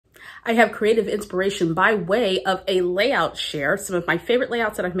I have creative inspiration by way of a layout share, some of my favorite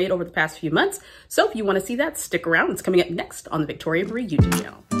layouts that I've made over the past few months. So if you want to see that, stick around. It's coming up next on the Victoria Marie YouTube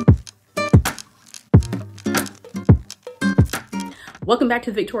channel. Welcome back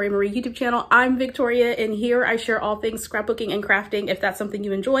to the Victoria Marie YouTube channel. I'm Victoria, and here I share all things scrapbooking and crafting. If that's something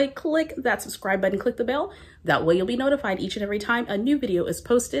you enjoy, click that subscribe button, click the bell. That way you'll be notified each and every time a new video is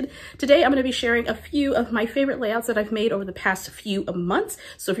posted. Today, I'm going to be sharing a few of my favorite layouts that I've made over the past few months.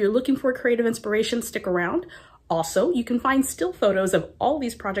 So if you're looking for creative inspiration, stick around. Also, you can find still photos of all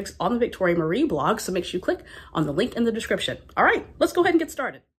these projects on the Victoria Marie blog, so make sure you click on the link in the description. All right, let's go ahead and get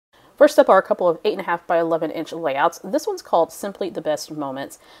started. First up are a couple of 8.5 by 11 inch layouts. This one's called Simply the Best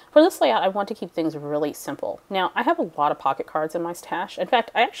Moments. For this layout, I want to keep things really simple. Now, I have a lot of pocket cards in my stash. In fact,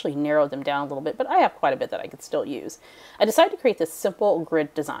 I actually narrowed them down a little bit, but I have quite a bit that I could still use. I decided to create this simple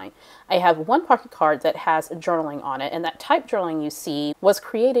grid design. I have one pocket card that has journaling on it, and that type journaling you see was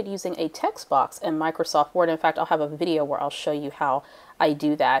created using a text box in Microsoft Word. In fact, I'll have a video where I'll show you how I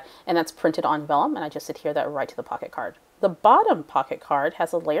do that, and that's printed on vellum, and I just adhere that right to the pocket card. The bottom pocket card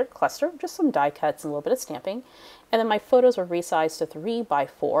has a layered cluster, just some die cuts and a little bit of stamping. And then my photos are resized to 3 by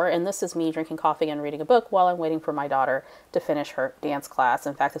 4. And this is me drinking coffee and reading a book while I'm waiting for my daughter to finish her dance class.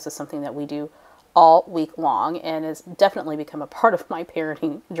 In fact, this is something that we do all week long and has definitely become a part of my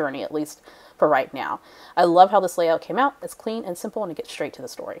parenting journey, at least for right now. I love how this layout came out. It's clean and simple, and it gets straight to the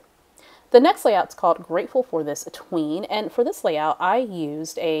story. The next layout is called Grateful for This Tween, and for this layout I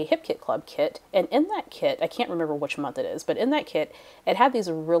used a Hip Kit Club kit, and in that kit, I can't remember which month it is, but in that kit it had these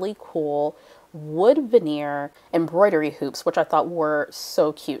really cool wood veneer embroidery hoops, which I thought were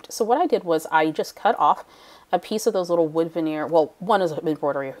so cute. So what I did was I just cut off a piece of those little wood veneer. Well, one is an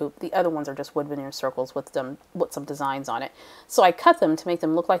embroidery hoop. The other ones are just wood veneer circles with some designs on it. So I cut them to make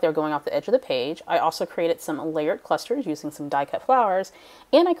them look like they're going off the edge of the page. I also created some layered clusters using some die cut flowers.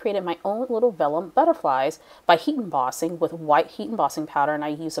 And I created my own little vellum butterflies by heat embossing with white heat embossing powder. And I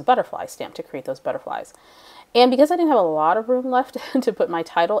used a butterfly stamp to create those butterflies. And because I didn't have a lot of room left to put my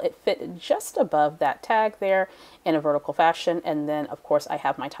title, it fit just above that tag there in a vertical fashion. And then, of course, I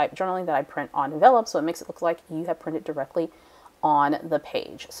have my type journaling that I print on vellum, so it makes it look like you have printed directly on the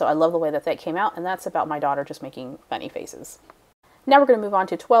page. So I love the way that that came out, and that's about my daughter just making funny faces. Now we're going to move on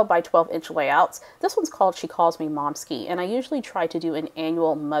to 12 by 12 inch layouts. This one's called She Calls Me Momski, and I usually try to do an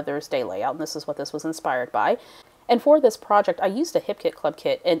annual Mother's Day layout, and this is what this was inspired by. And for this project, I used a Hip Kit Club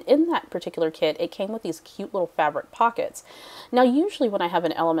kit, and in that particular kit, it came with these cute little fabric pockets. Now, usually when I have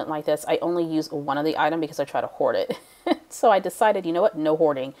an element like this, I only use one of the item because I try to hoard it. So I decided, you know what, no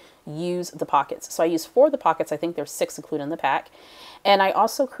hoarding, use the pockets. So I used 4 of the pockets. I think there's 6 included in the pack. And I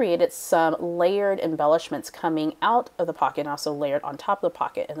also created some layered embellishments coming out of the pocket and also layered on top of the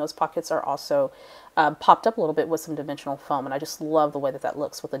pocket. And those pockets are also popped up a little bit with some dimensional foam. And I just love the way that that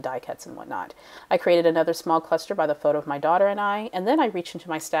looks with the die cuts and whatnot. I created another small cluster by the photo of my daughter and I. And then I reached into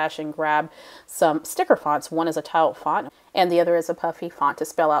my stash and grabbed some sticker fonts. One is a tiled font and the other is a puffy font to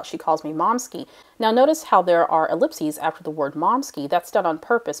spell out She Calls Me Momski. Now notice how there are ellipses after the word Momski. That's done on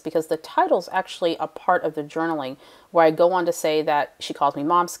purpose because the title's actually a part of the journaling where I go on to say that she calls me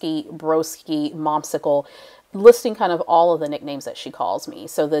Momski, Broski, Momsicle, listing kind of all of the nicknames that she calls me.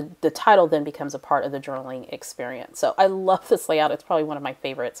 So the title then becomes a part of the journaling experience. So I love this layout. It's probably one of my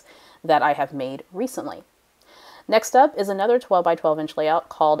favorites that I have made recently. Next up is another 12 by 12 inch layout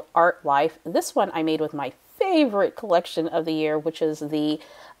called Art Life. This one I made with my favorite collection of the year, which is the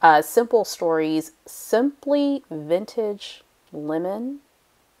Simple Stories Simply Vintage Lemon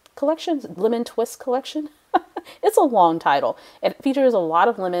collection, Lemon Twist collection. It's a long title. It features a lot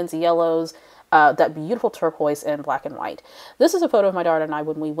of lemons, yellows, that beautiful turquoise, and black and white. This is a photo of my daughter and I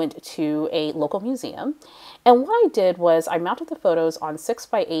when we went to a local museum. And what I did was I mounted the photos on 6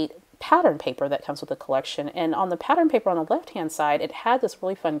 by 8 pattern paper that comes with the collection. And on the pattern paper on the left-hand side, it had this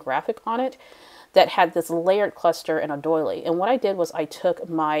really fun graphic on it that had this layered cluster and a doily. And what I did was I took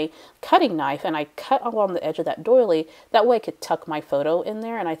my cutting knife and I cut along the edge of that doily. That way I could tuck my photo in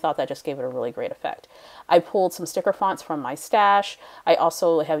there, and I thought that just gave it a really great effect. I pulled some sticker fonts from my stash. I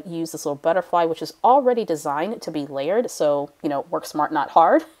also have used this little butterfly, which is already designed to be layered. So, you know, work smart, not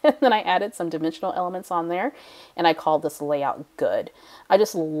hard. And then I added some dimensional elements on there, and I called this layout Good. I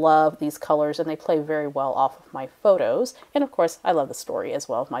just love these colors, and they play very well off of my photos. And of course, I love the story as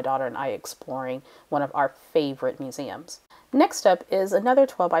well of my daughter and I exploring one of our favorite museums. Next up is another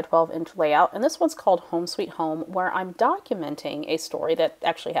 12 by 12 inch layout, and this one's called Home Sweet Home, where I'm documenting a story that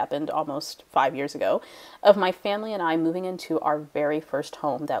actually happened almost 5 years ago of my family and I moving into our very first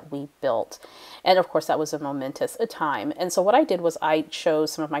home that we built. And of course, that was a momentous time. And so what I did was I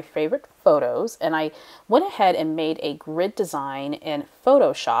chose some of my favorite photos, and I went ahead and made a grid design in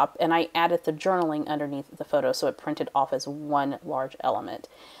Photoshop, and I added the journaling underneath the photo so it printed off as one large element.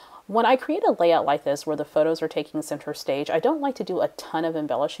 When I create a layout like this where the photos are taking center stage, I don't like to do a ton of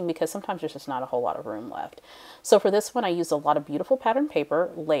embellishing because sometimes there's just not a whole lot of room left. So for this one, I used a lot of beautiful pattern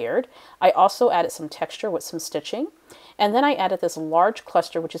paper layered. I also added some texture with some stitching. And then I added this large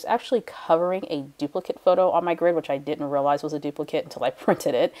cluster, which is actually covering a duplicate photo on my grid, which I didn't realize was a duplicate until I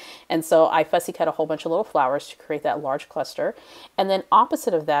printed it. And so I fussy cut a whole bunch of little flowers to create that large cluster. And then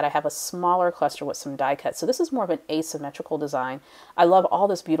opposite of that, I have a smaller cluster with some die cuts. So this is more of an asymmetrical design. I love all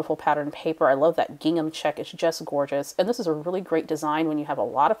this beautiful pattern paper. I love that gingham check. It's just gorgeous. And this is a really great design when you have a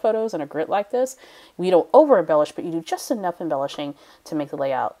lot of photos in a grid like this. You don't over embellish, but you do just enough embellishing to make the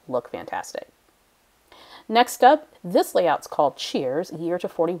layout look fantastic. Next up, this layout's called Cheers, Year to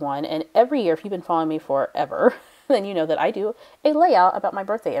 41, and every year, if you've been following me forever, then you know that I do a layout about my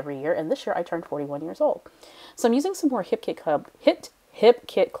birthday every year, and this year I turned 41 years old. So I'm using some more Hip Kit Club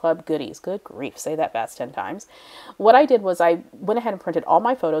goodies. Good grief, say that fast 10 times. What I did was I went ahead and printed all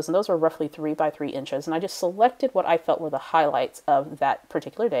my photos, and those were roughly 3 by 3 inches, and I just selected what I felt were the highlights of that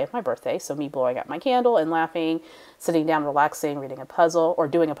particular day of my birthday. So me blowing out my candle and laughing, sitting down, relaxing, reading a puzzle, or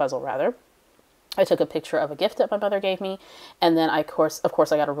doing a puzzle rather. I took a picture of a gift that my mother gave me, and then of course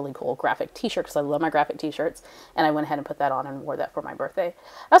I got a really cool graphic t-shirt because I love my graphic t-shirts, and I went ahead and put that on and wore that for my birthday.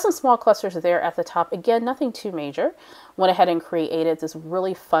 I have some small clusters there at the top. Again, nothing too major. Went ahead and created this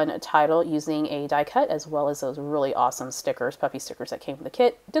really fun title using a die cut as well as those really awesome stickers, puffy stickers that came with the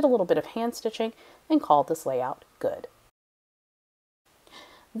kit. Did a little bit of hand stitching and called this layout good.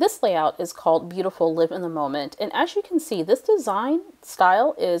 This layout is called Beautiful Live in the Moment, and as you can see, this design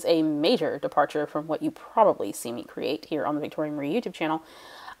style is a major departure from what you probably see me create here on the Victoria Marie YouTube channel.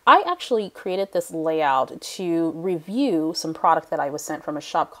 I actually created this layout to review some product that I was sent from a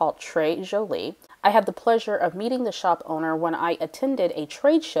shop called Très Jolie. I had the pleasure of meeting the shop owner when I attended a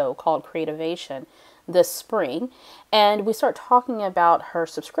trade show called Creativation this spring, and we start talking about her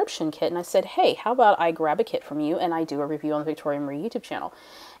subscription kit, and I said, hey, how about I grab a kit from you and I do a review on the Victoria Marie YouTube channel.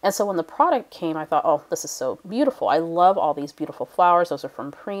 And so when the product came, I thought, oh, this is so beautiful. I love all these beautiful flowers. Those are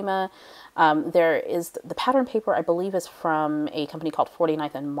from Prima. There is the pattern paper, I believe, is from a company called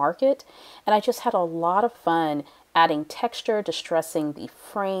 49th and Market, and I just had a lot of fun adding texture, distressing the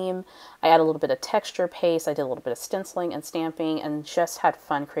frame. I added a little bit of texture paste. I did a little bit of stenciling and stamping and just had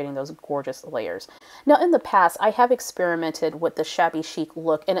fun creating those gorgeous layers. Now, in the past, I have experimented with the shabby chic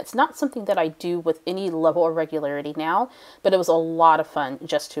look, and it's not something that I do with any level of regularity now, but it was a lot of fun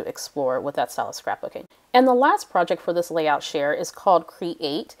just to explore with that style of scrapbooking. And the last project for this layout share is called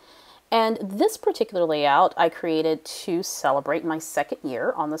Create. And this particular layout I created to celebrate my second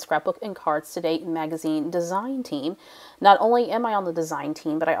year on the Scrapbook and Cards Today magazine design team. Not only am I on the design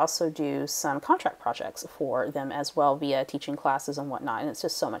team, but I also do some contract projects for them as well via teaching classes and whatnot, and it's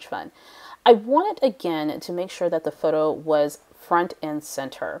just so much fun. I wanted, again, to make sure that the photo was front and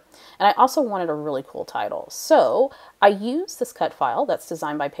center, and I also wanted a really cool title. So I used this cut file that's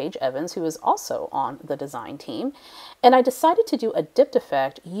designed by Paige Evans, who is also on the design team, and I decided to do a dipped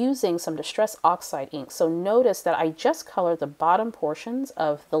effect using some Distress Oxide ink. So notice that I just colored the bottom portions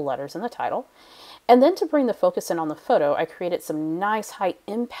of the letters in the title. And then to bring the focus in on the photo, I created some nice high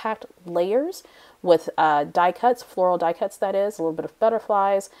impact layers with die cuts, floral die cuts that is, a little bit of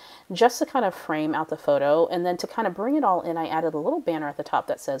butterflies, just to kind of frame out the photo. And then to kind of bring it all in, I added a little banner at the top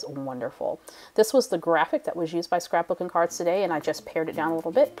that says wonderful. This was the graphic that was used by Scrapbook and Cards Today, and I just pared it down a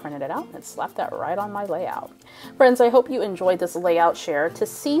little bit, printed it out, and slapped that right on my layout. Friends, I hope you enjoyed this layout share. To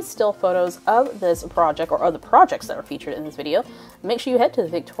see still photos of this project or other projects that are featured in this video, make sure you head to the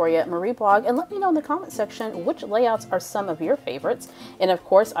Victoria Marie blog and let me know in the comment section which layouts are some of your favorites. And of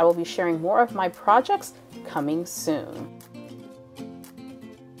course, I will be sharing more of my projects coming soon.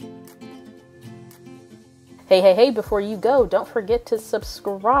 Hey, before you go, don't forget to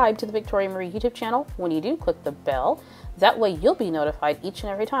subscribe to the Victoria Marie YouTube channel. When you do, click the bell. That way you'll be notified each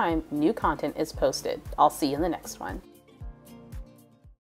and every time new content is posted. I'll see you in the next one.